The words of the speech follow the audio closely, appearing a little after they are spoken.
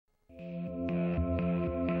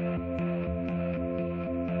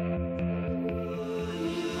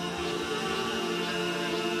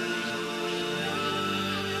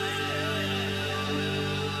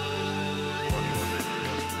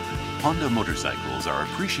Honda motorcycles are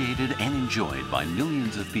appreciated and enjoyed by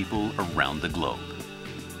millions of people around the globe.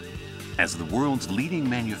 As the world's leading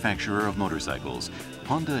manufacturer of motorcycles,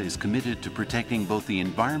 Honda is committed to protecting both the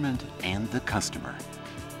environment and the customer.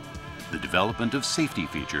 The development of safety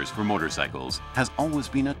features for motorcycles has always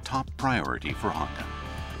been a top priority for Honda.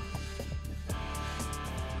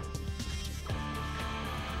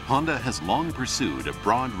 Honda has long pursued a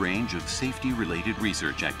broad range of safety-related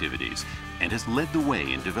research activities and has led the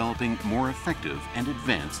way in developing more effective and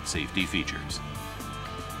advanced safety features.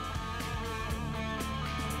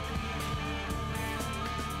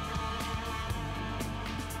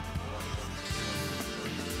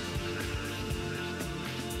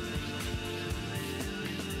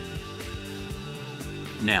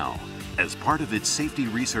 Now, as part of its safety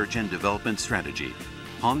research and development strategy,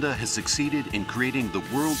 Honda has succeeded in creating the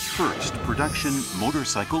world's first production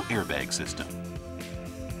motorcycle airbag system.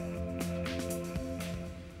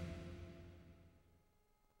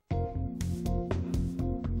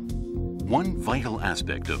 One vital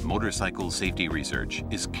aspect of motorcycle safety research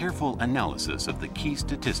is careful analysis of the key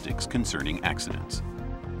statistics concerning accidents.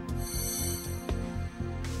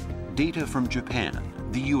 Data from Japan,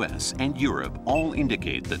 the US, and Europe all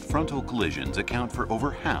indicate that frontal collisions account for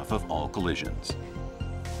over half of all collisions.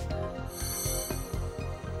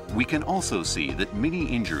 We can also see that many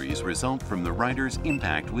injuries result from the rider's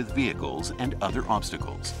impact with vehicles and other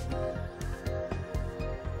obstacles.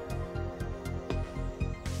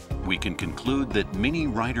 We can conclude that many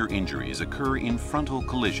rider injuries occur in frontal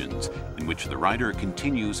collisions in which the rider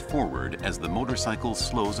continues forward as the motorcycle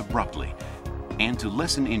slows abruptly. And to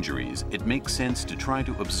lessen injuries, it makes sense to try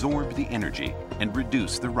to absorb the energy and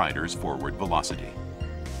reduce the rider's forward velocity.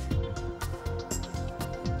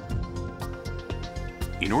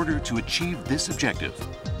 In order to achieve this objective,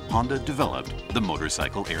 Honda developed the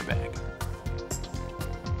motorcycle airbag.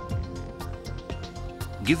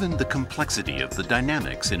 Given the complexity of the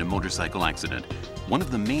dynamics in a motorcycle accident, one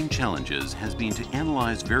of the main challenges has been to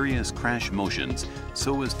analyze various crash motions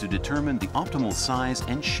so as to determine the optimal size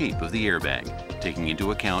and shape of the airbag, taking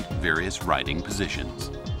into account various riding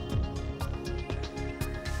positions.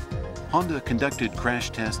 Honda conducted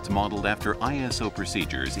crash tests modeled after ISO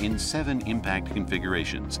procedures in 7 impact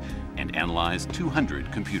configurations and analyzed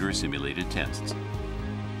 200 computer-simulated tests.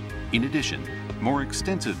 In addition, more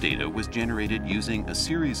extensive data was generated using a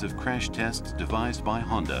series of crash tests devised by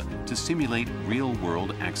Honda to simulate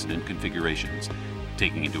real-world accident configurations,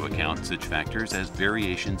 taking into account such factors as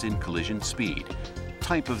variations in collision speed,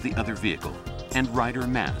 type of the other vehicle, and rider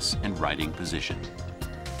mass and riding position.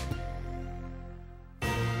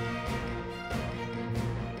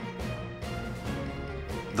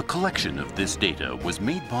 The collection of this data was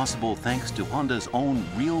made possible thanks to Honda's own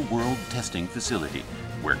real-world testing facility,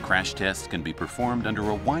 where crash tests can be performed under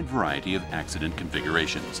a wide variety of accident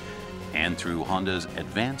configurations, and through Honda's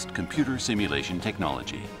advanced computer simulation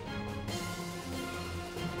technology.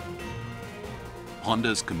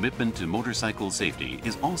 Honda's commitment to motorcycle safety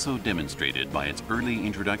is also demonstrated by its early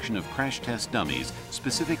introduction of crash test dummies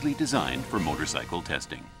specifically designed for motorcycle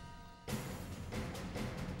testing.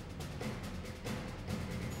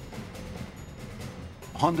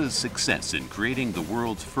 Honda's success in creating the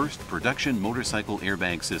world's first production motorcycle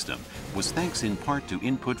airbag system was thanks in part to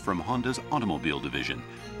input from Honda's automobile division,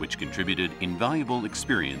 which contributed invaluable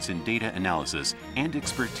experience in data analysis and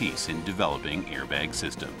expertise in developing airbag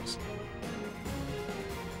systems.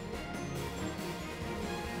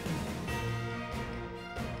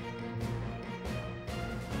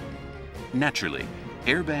 Naturally,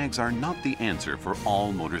 airbags are not the answer for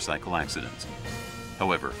all motorcycle accidents.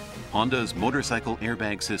 However, Honda's motorcycle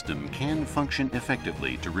airbag system can function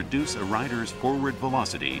effectively to reduce a rider's forward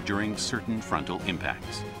velocity during certain frontal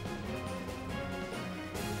impacts.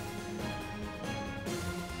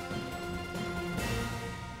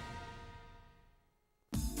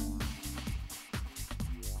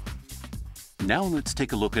 Now let's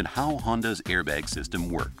take a look at how Honda's airbag system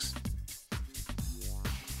works.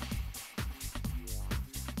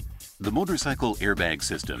 The motorcycle airbag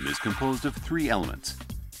system is composed of 3 elements: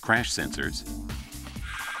 crash sensors,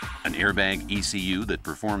 an airbag ECU that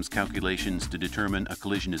performs calculations to determine a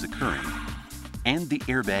collision is occurring, and the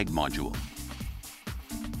airbag module.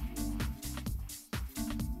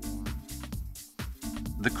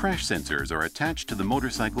 The crash sensors are attached to the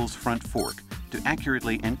motorcycle's front fork to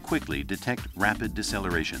accurately and quickly detect rapid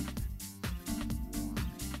deceleration.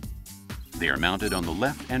 They are mounted on the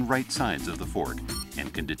left and right sides of the fork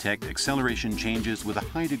and can detect acceleration changes with a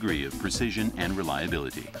high degree of precision and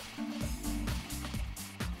reliability.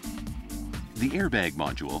 The airbag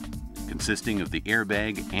module, consisting of the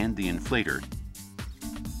airbag and the inflator,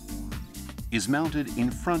 is mounted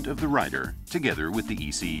in front of the rider together with the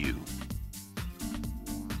ECU.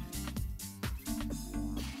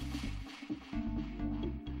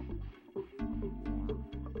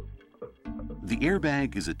 The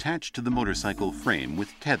airbag is attached to the motorcycle frame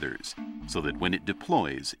with tethers so that when it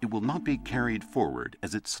deploys, it will not be carried forward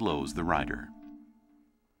as it slows the rider.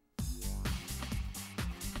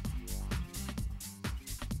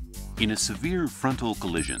 In a severe frontal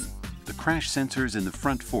collision, the crash sensors in the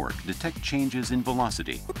front fork detect changes in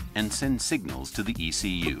velocity and send signals to the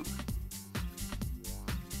ECU.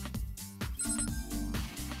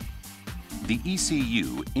 The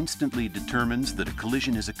ECU instantly determines that a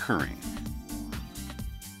collision is occurring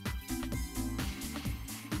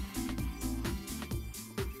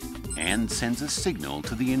and sends a signal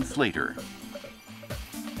to the inflator.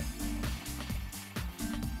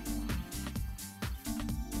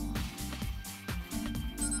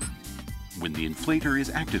 When the inflator is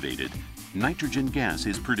activated, nitrogen gas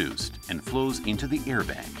is produced and flows into the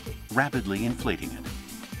airbag, rapidly inflating it.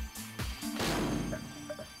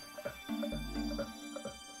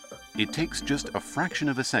 It takes just a fraction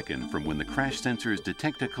of a second from when the crash sensors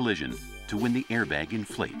detect a collision to when the airbag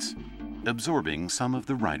inflates, absorbing some of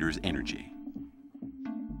the rider's energy.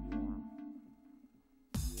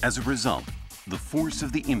 As a result, the force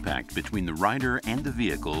of the impact between the rider and the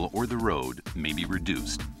vehicle or the road may be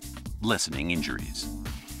reduced, lessening injuries.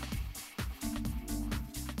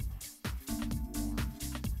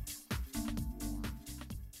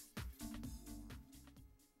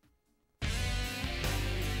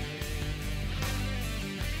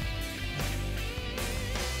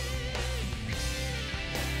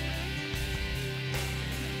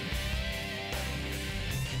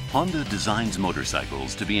 Honda designs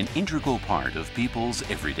motorcycles to be an integral part of people's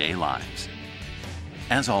everyday lives.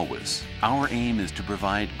 As always, our aim is to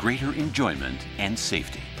provide greater enjoyment and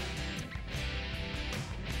safety.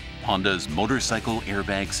 Honda's motorcycle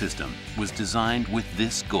airbag system was designed with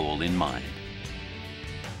this goal in mind.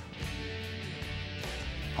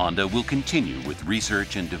 Honda will continue with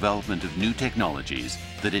research and development of new technologies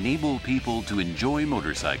that enable people to enjoy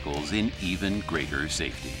motorcycles in even greater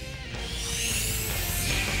safety.